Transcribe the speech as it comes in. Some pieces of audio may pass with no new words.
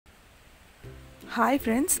Hi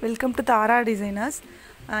friends, welcome to Dhara Designers.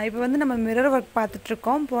 இப்போ வந்து நம்ம மிரர் ஒர்க் பார்த்துட்டு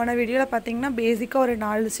இருக்கோம். போன வீடியோல பாத்தீங்கன்னா பேசிக்கா ஒரு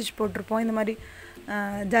 4 ஸ்டிட்ச் போட்டுருப்போம். இந்த மாதிரி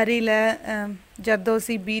ஜரியில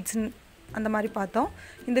ஜர்தோசி பீட்ஸ் அந்த மாதிரி பார்த்தோம்.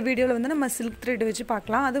 இந்த வீடியோல வந்து நம்ம silk thread வச்சு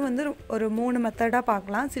பார்க்கலாம். அது வந்து ஒரு 3 மெத்தடா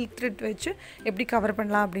பார்க்கலாம். silk thread வச்சு எப்படி கவர்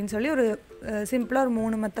பண்ணலாம் அப்படினு சொல்லி ஒரு சிம்பிளா ஒரு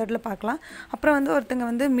 3 மெத்தட்ல பார்க்கலாம். அப்புறம் வந்து ஒருத்தங்க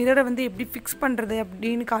வந்து மிரரை வந்து எப்படி ஃபிக்ஸ் பண்றது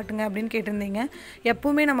அப்படினு காட்டுங்க அப்படினு கேட்டிருந்தீங்க.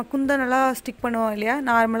 எப்பவுமே நம்ம குந்தனலா ஸ்டிக் பண்ணுவோம் இல்லையா?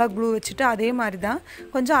 நார்மலா க்ளூ வச்சிட்டு அதே மாதிரி தான்.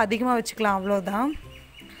 கொஞ்சம் அதிகமா வச்சுக்கலாம் அவ்வளவுதான்.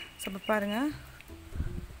 சோ பாருங்க.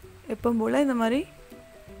 எப்பவும் போல இந்த மாதிரி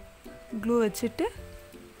க்ளூ வச்சிட்டு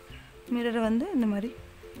மிரரை வந்து இந்த மாதிரி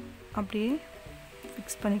அப்படியே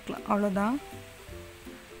ஃபிக்ஸ் பண்ணிக்கலாம் அவ்வளவுதான்.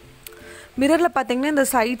 மிரர்ல பாத்தீங்கன்னா இந்த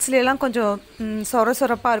சைட்ஸ்ல எல்லாம் கொஞ்சம்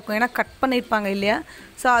சொரசொரப்பா இருக்கும். ஏனா கட் பண்ணிருப்பாங்க இல்லையா?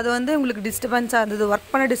 சோ அது வந்து உங்களுக்கு டிஸ்டர்பன்ஸா இருந்தது,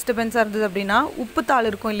 வர்க் பண்ண டிஸ்டர்பன்ஸா இருந்தது அப்படினா உப்பு தாள்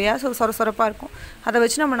இருக்கும் இல்லையா? சோ சொரசொரப்பா இருக்கும். அத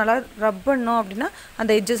வச்சு நம்ம நல்லா ரப் பண்ணோம் அப்படினா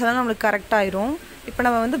அந்த எட்ஜஸ் எல்லாம் நமக்கு கரெக்ட்டா ஆயிரும். இப்போ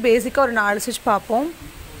நம்ம வந்து பேசிக்கா ஒரு 4 ஸ்டிட்ச் பாப்போம்.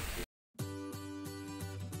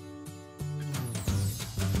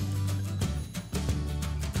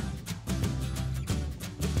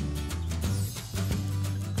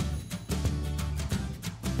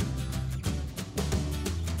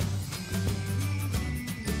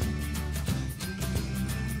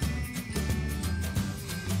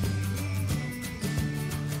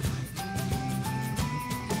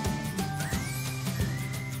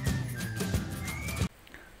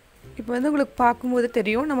 இப்போ வந்து உங்களுக்கு பாக்கும்போது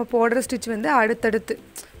தெரியும் நம்ம போடுற ஸ்டிட்ச் வந்து அடுத்தடுத்து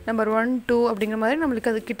நம்பர் 1 2 அப்படிங்கிற மாதிரி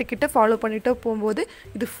நமக்கு அது கிட்ட கிட்ட ஃபாலோ பண்ணிட்டே போயும்போது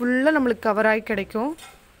இது ஃபுல்லா நமக்கு கவர் ஆகி கிடைக்கும்.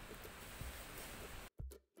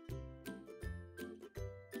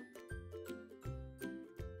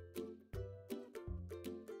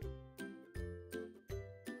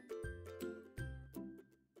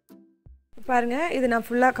 பாருங்க இது நான்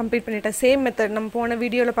ஃபுல்லா கம்ப்ளீட் பண்ணிட்டேன். சேம் மெத்தட் நம்ம போன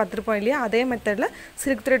வீடியோல பார்த்திருப்போம் இல்லையா? அதே மெத்தட்ல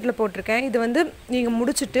silk threadல போட்டுருக்கேன். இது வந்து நீங்க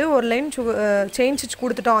முடிச்சிட்டு ஒரு லைன் செயின் ஸ்டிட்ச்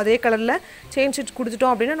கொடுத்துட்டோம். அதே கலர்ல செயின் ஸ்டிட்ச்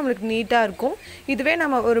கொடுத்துட்டோம் அப்படினா நமக்கு நீட்டா இருக்கும். இதுவே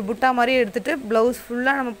நம்ம ஒரு புட்டா மாதிரி எடுத்துட்டு ப்ளவுஸ்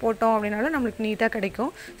ஃபுல்லா நம்ம போட்டோம் அப்படினால நமக்கு நீட்டா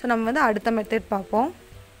கிடைக்கும். சோ நம்ம வந்து அடுத்த மெத்தட் பாப்போம்.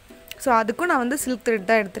 சோ அதுக்கு நான் வந்து silk thread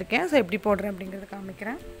தான் எடுத்துர்க்கேன். சோ எப்படி போடுறேன் அப்படிங்கறத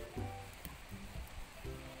காமிக்கிறேன்.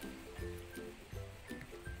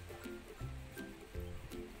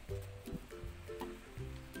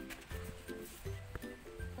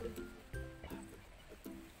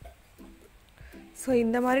 சோ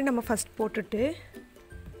இந்த மாதிரி நம்ம ஃபர்ஸ்ட் போட்டுட்டு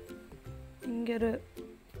இங்க ஒரு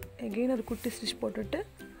again ஒரு குட்டி ஸ்டிட்ச் போட்டுட்டு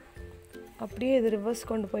அப்படியே இது ரிவர்ஸ்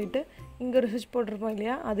கொண்டு போயிட்டு இங்க ஒரு ஸ்டிட்ச் போட்டுறோம்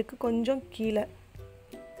இல்லையா? அதுக்கு கொஞ்சம் கீழ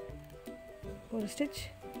ஒரு ஸ்டிட்ச்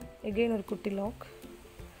again ஒரு குட்டி லாக்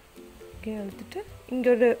again எடுத்துட்டு இங்க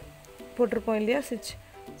ஒரு போட்டுறோம் இல்லையா ஸ்டிட்ச்?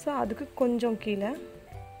 சோ அதுக்கு கொஞ்சம் கீழ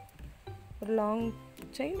ஒரு லாங்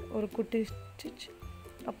செயின் ஒரு குட்டி ஸ்டிட்ச்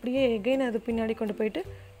அப்படியே again அது பின்னாடி கொண்டு போயிட்டு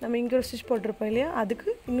நம்ம இங்க ஒரு ஸ்டிட்ச் போட்டுறோம் இல்லையா? அதுக்கு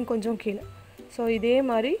இன்னும் கொஞ்சம் கீழ. சோ இதே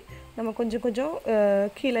மாதிரி நம்ம கொஞ்சம் கொஞ்சம்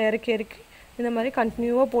கீழ இறக்கி இந்த மாதிரி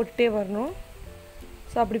கண்டினியூவா போட்டுட்டே வரணும்.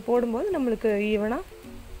 சோ அப்படி போடும்போது நமக்கு ஈவனா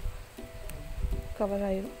கவர்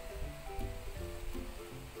ஆயிடும்.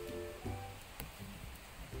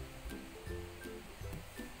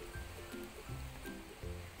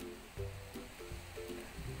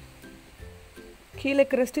 கீழ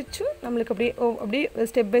இருக்கிற ஸ்டிட்ச் நமக்கு அப்படியே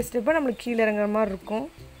ஸ்டெப் பை ஸ்டெப்பா நமக்கு கீழ இறங்குற மாதிரி இருக்கும்.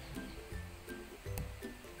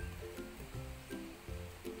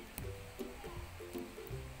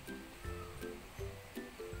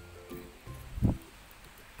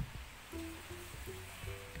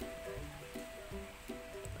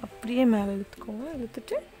 அப்படியே மேல இழுத்துக்கோங்க.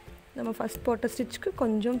 இழுத்துட்டு நம்ம ஃபர்ஸ்ட் போட்ட ஸ்டிட்ச்க்கு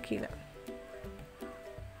கொஞ்சம் கீழ.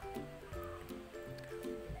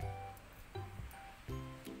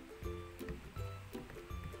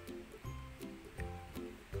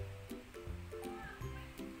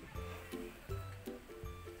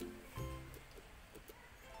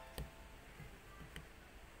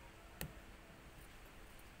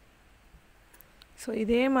 சோ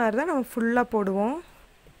இதே மாதிரி தான் நம்ம ஃபுல்லா போடுவோம்.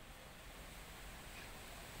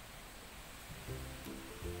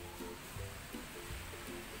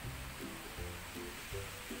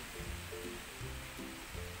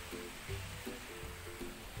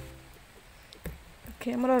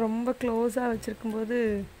 கேமரா ரொம்ப க்ளோஸா வச்சிருக்கும்போது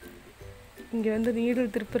இங்க வந்து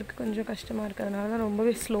நீடில் திருப்பறதுக்கு கொஞ்சம் கஷ்டமா இருக்கு. அதனால தான்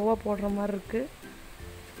ரொம்பவே ஸ்லோவா போடுற மாதிரி இருக்கு.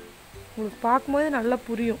 உங்களுக்கு பாக்கும்போது நல்லா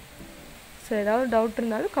புரியும். சோ ஏதாவது டவுட்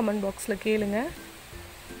இருந்தாலும் கமெண்ட் பாக்ஸ்ல கேளுங்க.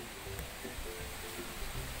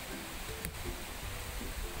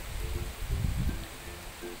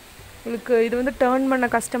 உங்களுக்கு இது வந்து டர்ன் பண்ண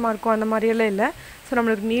கஷ்டமா இருக்கும் அந்த மாதிரி எல்லாம் இல்ல. சோ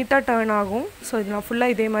நமக்கு நீட்டா டர்ன் ஆகும். சோ இது நான் ஃபுல்லா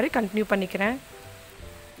இதே மாதிரி கண்டினியூ பண்ணிக்கிறேன்.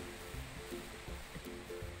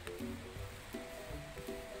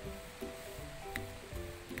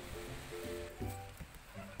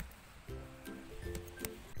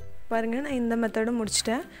 பாருங்கள், நான் இந்த மெத்தடும்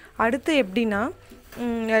முடிச்சிட்டேன். அடுத்து எப்படின்னா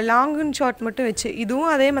லாங் அண்ட் ஷார்ட் மட்டும் வச்சு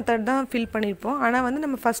இதுவும் அதே மெத்தட் தான் ஃபில் பண்ணியிருப்போம். ஆனால் வந்து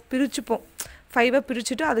நம்ம ஃபஸ்ட் பிரிச்சுப்போம், 5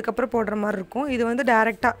 பிரிச்சுட்டு அதுக்கப்புறம் போடுற மாதிரி இருக்கும். இது வந்து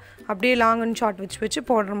டேரெக்டாக அப்படியே லாங் அண்ட் ஷார்ட் வச்சு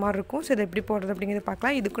போடுற மாதிரி இருக்கும். ஸோ இது எப்படி போடுறது அப்படிங்கிறத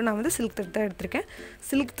பார்க்கலாம். இதுக்கும் நான் வந்து சில்க் த்ரெட் தான் எடுத்திருக்கேன்.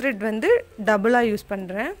 சில்க் த்ரெட் வந்து டபுளாக யூஸ்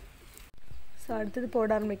பண்ணுறேன். ஸோ அடுத்தது போட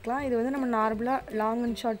ஆரம்பிக்கலாம். இது வந்து நம்ம நார்மலாக லாங்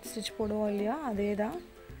அண்ட் ஷார்ட் ஸ்டிச் போடுவோம் இல்லையா, அதே தான்.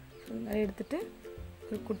 ஸோ இந்த மாதிரி எடுத்துகிட்டு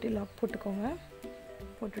ஒரு குட்டி லாக் போட்டுக்கோங்க.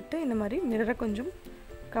 போட்டுட்டு இந்த மாதிரி மிரரை கொஞ்சம்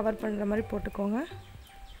கவர் பண்ணுற மாதிரி போட்டுக்கோங்க.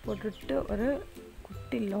 போட்டுட்டு ஒரு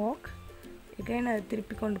குட்டி லாக் எகைன் அதை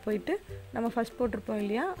திருப்பி கொண்டு போயிட்டு நம்ம ஃபஸ்ட் போட்டிருப்போம்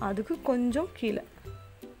இல்லையா, அதுக்கு கொஞ்சம் கீழே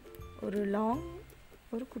ஒரு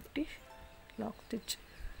ஒரு குட்டி லாக் ஸ்டிச்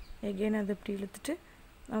எகைன் அதை இப்படி இழுத்துட்டு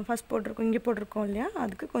நம்ம ஃபஸ்ட் போட்டிருக்கோம், இங்கே போட்டிருக்கோம் இல்லையா,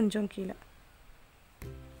 அதுக்கு கொஞ்சம் கீழே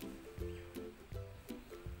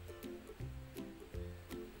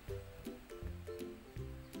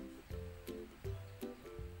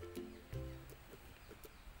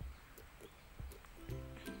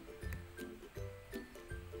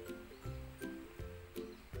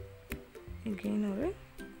எகெயின் ஒரு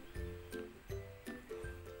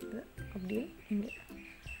அப்படியே இங்கே.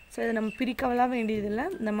 ஸோ இதை நம்ம பிரிக்கவெல்லாம் வேண்டியதில்லை.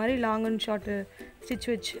 இந்த மாதிரி லாங் அண்ட் ஷார்ட்டு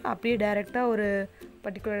ஸ்டிச் வச்சு அப்படியே டைரெக்டாக ஒரு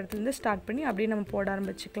பர்டிகுலர் இடத்துலேருந்து ஸ்டார்ட் பண்ணி அப்படியே நம்ம போட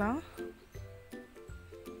ஆரம்பிச்சுக்கலாம்.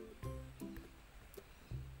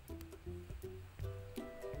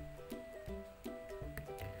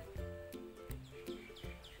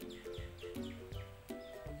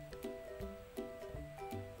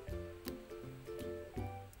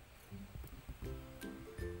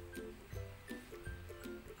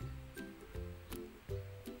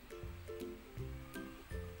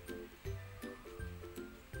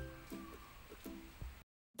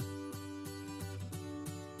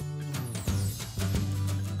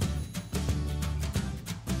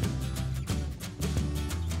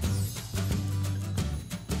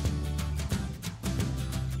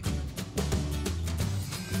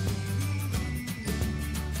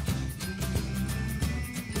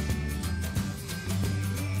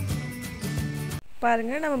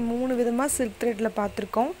 பாருங்கள், நம்ம 3 விதமாக சில்க் த்ரெட்டில்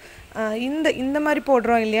பார்த்துருக்கோம். இந்த மாதிரி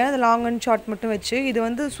போடுறோம் இல்லையா, அது லாங் அண்ட் ஷார்ட் மட்டும் வச்சு. இது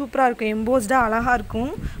வந்து சூப்பராக இருக்கும், எம்போஸ்டாக அழகாக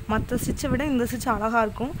இருக்கும். மற்ற ஸ்டிச்சை விட இந்த ஸ்டிச் அழகாக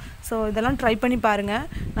இருக்கும். ஸோ இதெல்லாம் ட்ரை பண்ணி பாருங்கள்.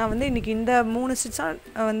 நான் வந்து இன்றைக்கி இந்த 3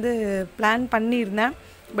 ஸ்டிச்சாக வந்து பிளான் பண்ணியிருந்தேன்.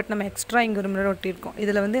 பட் நம்ம எக்ஸ்ட்ரா இங்கே ஒரு மிரர் ஒட்டியிருக்கோம்.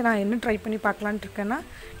 இதில் வந்து நான் என்ன ட்ரை பண்ணி பார்க்கலான்ட்டு இருக்கேன்னா,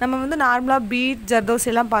 நம்ம வந்து நார்மலாக பீட் ஜர்தோசி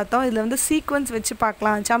எல்லாம் பார்த்தோம். இதில் வந்து சீக்வன்ஸ் வச்சு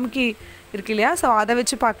பார்க்கலாம், சம்கி இருக்கு இல்லையா, ஸோ அதை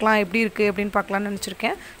வச்சு பார்க்கலாம் எப்படி இருக்குது அப்படின்னு பார்க்கலான்னு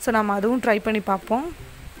நினச்சிருக்கேன். ஸோ நம்ம அதுவும் ட்ரை பண்ணி பார்ப்போம்.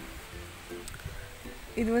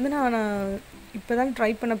 இது வந்து நான் இப்போ தான்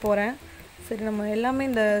ட்ரை பண்ண போகிறேன். சரி, நம்ம எல்லாமே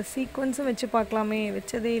இந்த சீக்வன்ஸும் வச்சு பார்க்கலாமே,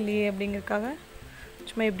 வச்சதே இல்லையே அப்படிங்கிறதுக்காக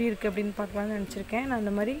சும்மா எப்படி இருக்குது அப்படின்னு பார்க்கலான்னு நினச்சிருக்கேன். நான்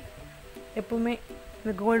இந்த மாதிரி எப்போவுமே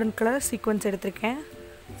இந்த கோல்டன் கலர் சீக்வன்ஸ் எடுத்திருக்கேன்.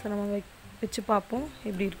 ஸோ நம்ம வச்சு பார்ப்போம்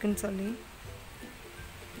எப்படி இருக்குன்னு சொல்லி.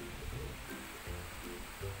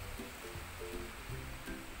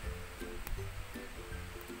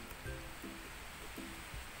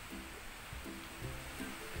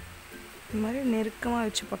 இந்த மாதிரி நெருக்கமாக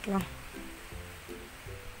வச்சு பார்க்கலாம்.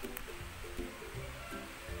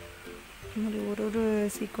 இந்த மாதிரி ஒரு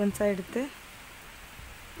சீக்வன்ஸாக எடுத்து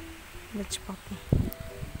வச்சு பார்ப்போம்.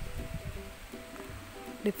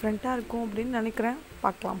 டிஃப்ரெண்ட்டாக இருக்கும் அப்படின்னு நினைக்கிறேன்,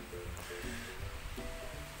 பார்க்கலாம்.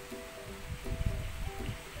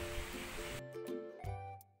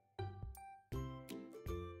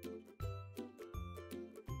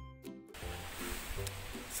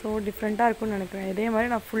 ஸோ டிஃப்ரெண்ட்டாக இருக்கும்னு நினைக்கிறேன். இதே மாதிரி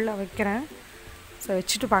நான் ஃபுல்லாக வைக்கிறேன். ஸோ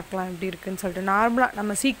வச்சுட்டு பார்க்கலாம் எப்படி இருக்குதுன்னு சொல்லிட்டு. நார்மலாக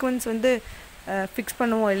நம்ம சீக்வன்ஸ் வந்து ஃபிக்ஸ்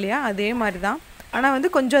பண்ணுவோம் இல்லையா, அதே மாதிரி தான். ஆனால் வந்து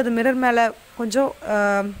கொஞ்சம் அது மிரர் மேலே கொஞ்சம்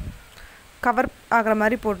கவர் ஆகிற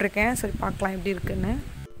மாதிரி போட்டிருக்கேன். சரி, பார்க்கலாம் எப்படி இருக்குன்னு.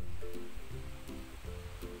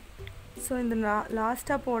 ஸோ இந்த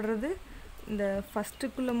லாஸ்ட்டாக போடுறது இந்த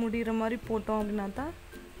ஃபஸ்ட்டுக்குள்ளே முடிகிற மாதிரி போட்டோம் அப்படின்னா தான்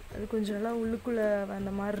அது கொஞ்சம் நல்லா உள்ளுக்குள்ளே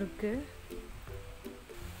வந்த மாதிரி இருக்குது.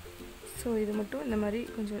 ஸோ இது மட்டும் இந்த மாதிரி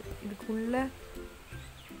கொஞ்சம் இதுக்குள்ளே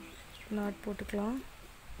நாட் போட்டுக்கலாம்.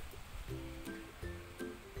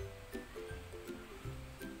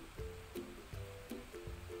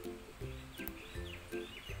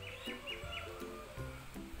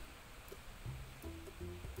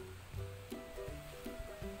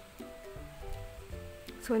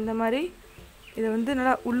 ஸோ இந்த மாதிரி இதை வந்து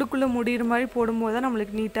நல்லா உள்ளுக்குள்ளே முடிகிற மாதிரி போடும்போது தான்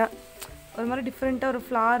நம்மளுக்கு நீட்டாக ஒரு மாதிரி டிஃப்ரெண்ட்டாக ஒரு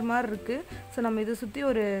ஃப்ளார் மாதிரி இருக்குது. ஸோ நம்ம இதை சுற்றி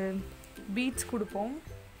ஒரு பீட்ஸ் கொடுப்போம்.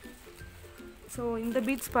 ஸோ இந்த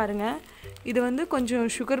பீட்ஸ் பாருங்கள், இது வந்து கொஞ்சம்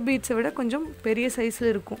சுகர் பீட்ஸை விட கொஞ்சம் பெரிய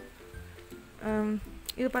சைஸில் இருக்கும்.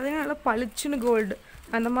 இது பார்த்திங்கன்னா நல்லா பளிச்சுன்னு கோல்டு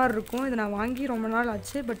அந்த மாதிரி இருக்கும். இது நான் வாங்கி ரொம்ப நாள்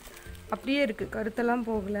ஆச்சு, பட் அப்படியே இருக்குது, கருத்தெல்லாம்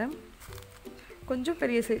போகலை. கொஞ்சம்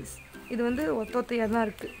பெரிய சைஸ். இது வந்து ஒத்தையாக தான்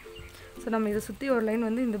இருக்குது. ஸோ நம்ம இதை சுற்றி ஒரு லைன்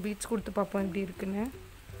வந்து இந்த பீட்ஸ் கொடுத்து பார்ப்போம் எப்படி இருக்குன்னு.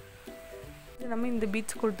 இது நம்ம இந்த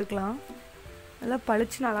பீட்ஸ் கொடுத்துக்கலாம். நல்லா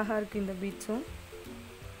பளிச்சுன்னு அழகாக இருக்குது இந்த பீட்ஸும்.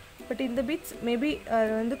 பட் இந்த பீட்ஸ் மேபி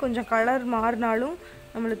அது வந்து கொஞ்சம் கலர் மாறினாலும்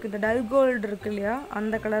நம்மளுக்கு இந்த டல் கோல்டு இருக்கு இல்லையா,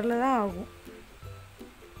 அந்த கலரில் தான் ஆகும்.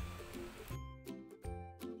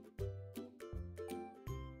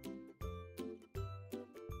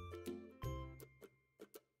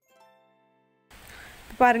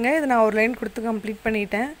 பாருங்கள், இது நான் ஒரு லைன் கொடுத்து கம்ப்ளீட்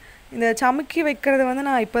பண்ணிட்டேன். இந்த சமுக்கி வைக்கிறது வந்து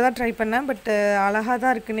நான் இப்போ தான் ட்ரை பண்ணேன். பட் அழகாக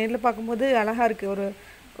தான் இருக்குது. நேரில் பார்க்கும்போது அழகாக இருக்குது.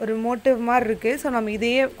 ஒரு மோட்டிவ் மாதிரி இருக்குது. ஸோ நம்ம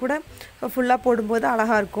இதையே கூட ஃபுல்லாக போடும்போது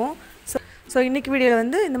அழகாக இருக்கும். ஸோ இன்றைக்கி வீடியோவில்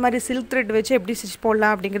வந்து இந்த மாதிரி சில்க் த்ரெட் வச்சு எப்படி ஸ்டிச்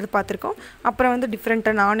போடலாம் அப்படிங்கிறது பார்த்துருக்கோம். அப்புறம் வந்து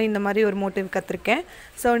டிஃப்ரெண்ட்டாக நானும் இந்த மாதிரி ஒரு மோட்டிவ் கற்றுருக்கேன்.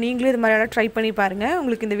 ஸோ நீங்களும் இது மாதிரியெல்லாம் ட்ரை பண்ணி பாருங்கள்.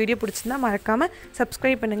 உங்களுக்கு இந்த வீடியோ பிடிச்சிருந்தா மறக்காமல்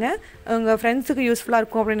சப்ஸ்கிரைப் பண்ணுங்கள். உங்கள் ஃப்ரெண்ட்ஸுக்கு யூஸ்ஃபுல்லாக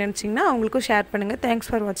இருக்கும் அப்படின்னு நினச்சிங்கன்னா அவங்களுக்கும் ஷேர் பண்ணுங்கள்.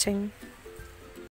 தேங்க்ஸ் ஃபார் வாட்சிங்.